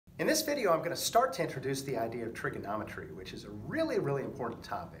In this video, I'm going to start to introduce the idea of trigonometry, which is a really, really important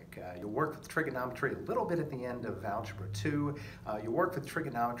topic. You'll work with trigonometry a little bit at the end of Algebra 2. You'll work with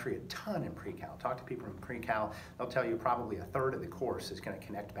trigonometry a ton in pre-cal. Talk to people in pre-cal, they'll tell you probably a third of the course is going to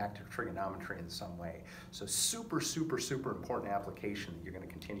connect back to trigonometry in some way. So super, super, super important application that you're going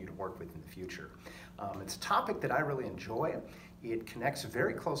to continue to work with in the future. It's a topic that I really enjoy. It connects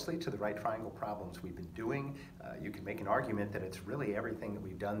very closely to the right triangle problems we've been doing. You can make an argument that it's really everything that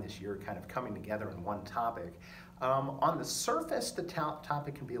we've done this year kind of coming together in one topic. On the surface, the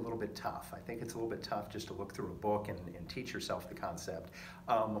topic can be a little bit tough. I think it's a little bit tough just to look through a book and teach yourself the concept.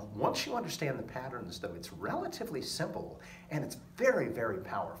 Once you understand the patterns, though, it's relatively simple and it's very, very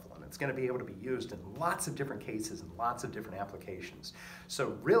powerful. It's going to be able to be used in lots of different cases and lots of different applications.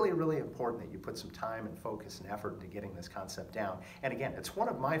 So really, really important that you put some time and focus and effort into getting this concept down. And again, it's one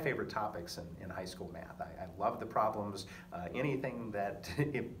of my favorite topics in high school math. I love the problems, anything that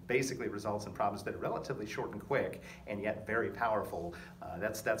it basically results in problems that are relatively short and quick and yet very powerful.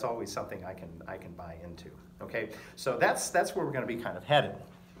 That's always something I can buy into. Okay, so that's where we're going to be kind of headed.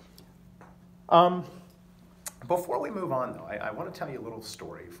 Before we move on, though, I want to tell you a little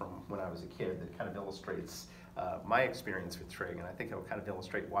story from when I was a kid that kind of illustrates my experience with trig, and I think it'll kind of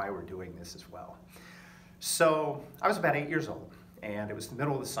illustrate why we're doing this as well. So I was about 8 years old, and it was the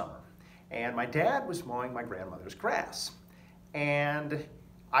middle of the summer, and my dad was mowing my grandmother's grass, and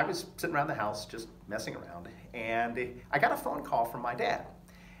I was sitting around the house just messing around, and I got a phone call from my dad.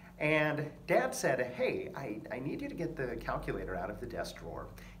 And Dad said, hey, I need you to get the calculator out of the desk drawer,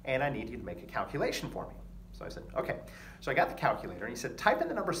 and I need you to make a calculation for me. So I said, okay. So I got the calculator, and he said, type in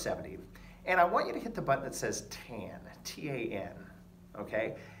the number 70, and I want you to hit the button that says tan, T-A-N,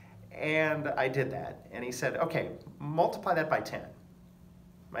 okay? And I did that, and he said, okay, multiply that by 10.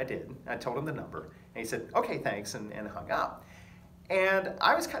 I did. I told him the number, and he said, okay, thanks, and hung up. And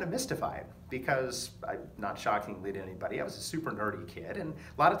I was kind of mystified because, not shockingly to anybody, I was a super nerdy kid, and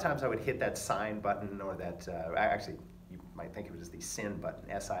a lot of times I would hit that sign button or that, actually, you might think it was the sin button,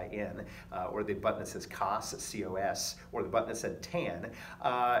 S-I-N, or the button that says cos, C-O-S, or the button that said tan.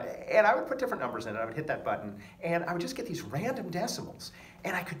 And I would put different numbers in it. I would hit that button, and I would just get these random decimals.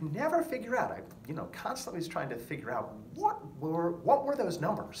 And I could never figure out, I constantly was trying to figure out what were those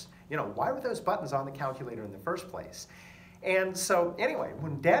numbers? Why were those buttons on the calculator in the first place? And so anyway,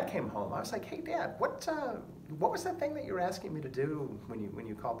 when Dad came home, I was like, hey, Dad, what was that thing that you were asking me to do when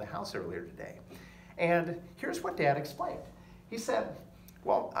you called the house earlier today? And here's what Dad explained. He said,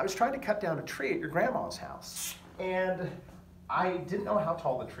 well, I was trying to cut down a tree at your grandma's house, and I didn't know how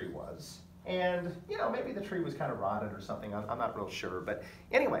tall the tree was. And, maybe the tree was kind of rotted or something. I'm not real sure. But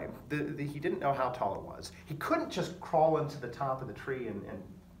anyway, he didn't know how tall it was. He couldn't just crawl into the top of the tree and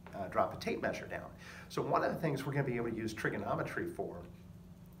drop a tape measure down. So one of the things we're going to be able to use trigonometry for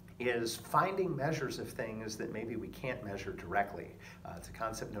is finding measures of things that maybe we can't measure directly. It's a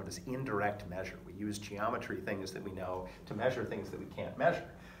concept known as indirect measure. We use geometry things that we know to measure things that we can't measure.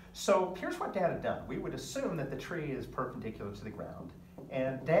 So here's what Dad had done. We would assume that the tree is perpendicular to the ground,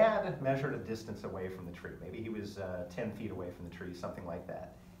 and Dad measured a distance away from the tree. Maybe he was 10 feet away from the tree, something like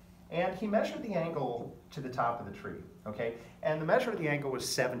that. And he measured the angle to the top of the tree, okay? And the measure of the angle was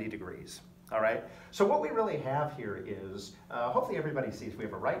 70 degrees, all right? So what we really have here is, hopefully everybody sees, we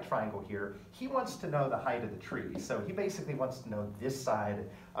have a right triangle here. He wants to know the height of the tree, so he basically wants to know this side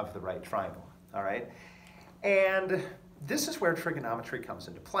of the right triangle, all right? And this is where trigonometry comes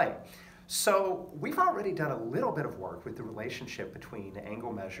into play. So we've already done a little bit of work with the relationship between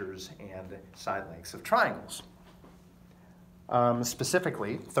angle measures and side lengths of triangles.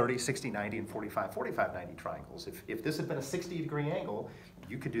 Specifically 30, 60, 90, and 45, 45, 90 triangles. If this had been a 60-degree angle,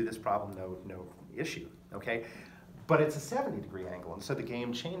 you could do this problem no issue, okay? But it's a 70-degree angle, and so the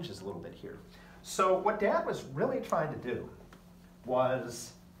game changes a little bit here. So what Dad was really trying to do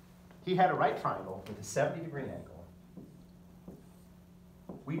was, he had a right triangle with a 70-degree angle.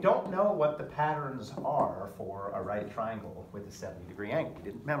 We don't know what the patterns are for a right triangle with a 70-degree angle. We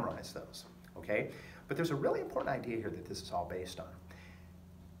didn't memorize those, okay? But there's a really important idea here that this is all based on.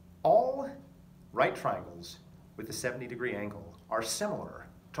 All right triangles with a 70-degree angle are similar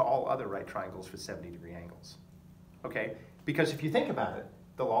to all other right triangles with 70-degree angles. Okay? Because if you think about it,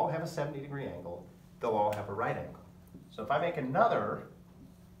 they'll all have a 70-degree angle, they'll all have a right angle. So if I make another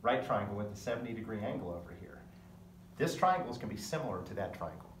right triangle with a 70-degree angle over here, this triangle is going to be similar to that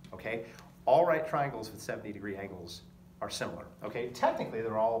triangle. Okay? All right triangles with 70-degree angles are similar, okay? Technically,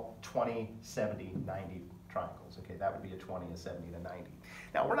 they're all 20, 70, 90 triangles, okay? That would be a 20, a 70, and a 90.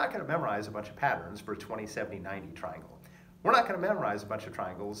 Now, we're not going to memorize a bunch of patterns for a 20, 70, 90 triangle, We're not going to memorize a bunch of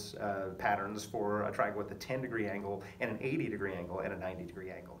triangles, patterns for a triangle with a 10-degree angle and an 80-degree angle and a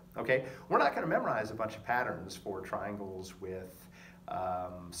 90-degree angle, okay? We're not going to memorize a bunch of patterns for triangles with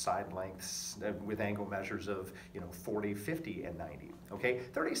side lengths, with angle measures of 40, 50, and 90, okay?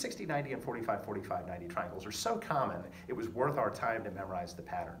 30, 60, 90, and 45, 45, 90 triangles are so common, it was worth our time to memorize the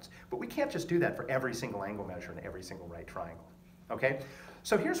patterns. But we can't just do that for every single angle measure in every single right triangle, okay?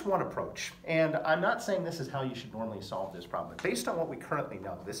 So here's one approach, and I'm not saying this is how you should normally solve this problem. Based on what we currently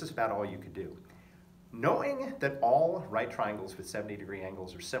know, this is about all you could do. Knowing that all right triangles with 70-degree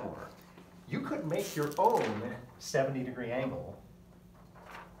angles are similar, you could make your own 70-degree angle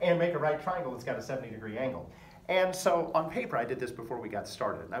and make a right triangle that's got a 70-degree angle. And so on paper, I did this before we got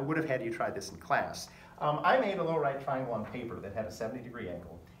started, and I would have had you try this in class. I made a little right triangle on paper that had a 70-degree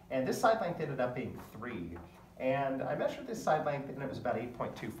angle, and this side length ended up being 3. And I measured this side length, and it was about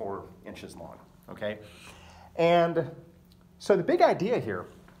 8.24 inches long, okay? And so the big idea here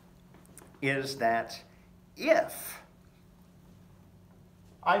is that if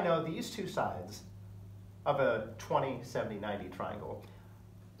I know these two sides of a 20, 70, 90 triangle,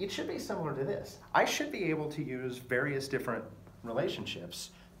 it should be similar to this. I should be able to use various different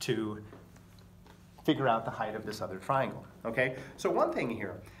relationships to figure out the height of this other triangle, okay? So one thing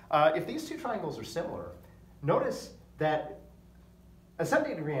here, if these two triangles are similar, notice that a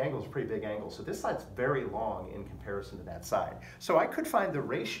 70-degree angle is a pretty big angle, so this side's very long in comparison to that side. So I could find the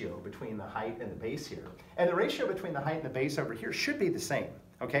ratio between the height and the base here, and the ratio between the height and the base over here should be the same,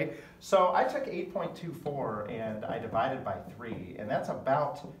 okay? So I took 8.24 and I divided by 3, and that's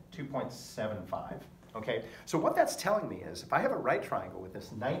about 2.75, okay? So what that's telling me is if I have a right triangle with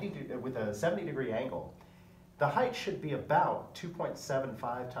this with a 70-degree angle, the height should be about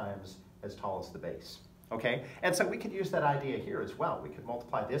 2.75 times as tall as the base. Okay, and so we could use that idea here as well. We could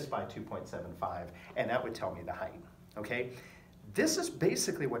multiply this by 2.75, and that would tell me the height, okay? This is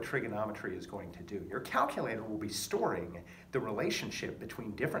basically what trigonometry is going to do. Your calculator will be storing the relationship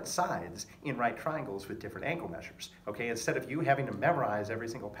between different sides in right triangles with different angle measures, okay? Instead of you having to memorize every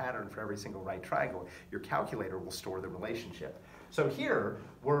single pattern for every single right triangle, your calculator will store the relationship. So here,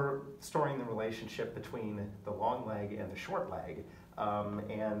 we're storing the relationship between the long leg and the short leg,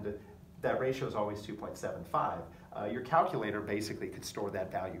 and that ratio is always 2.75. Your calculator basically could store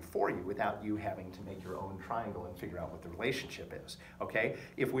that value for you without you having to make your own triangle and figure out what the relationship is, okay?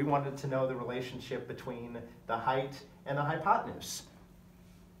 If we wanted to know the relationship between the height and the hypotenuse,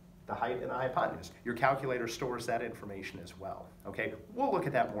 your calculator stores that information as well, okay? We'll look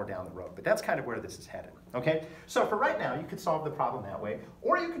at that more down the road, but that's kind of where this is headed, okay? So for right now, you could solve the problem that way,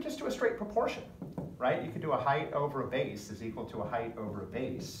 or you could just do a straight proportion, right? You could do a height over a base is equal to a height over a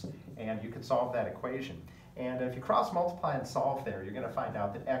base, and you could solve that equation. And if you cross multiply and solve there, you're going to find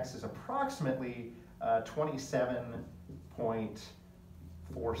out that x is approximately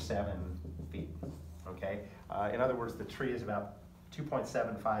 27.47 feet, okay? In other words, the tree is about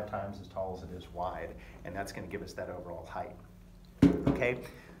 2.75 times as tall as it is wide, and that's going to give us that overall height, okay?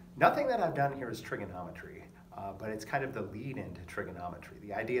 Nothing that I've done here is trigonometry, but it's kind of the lead into trigonometry,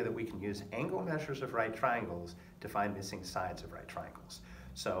 the idea that we can use angle measures of right triangles to find missing sides of right triangles.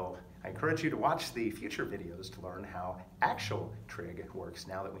 So I encourage you to watch the future videos to learn how actual trig works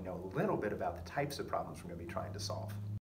now that we know a little bit about the types of problems we're going to be trying to solve.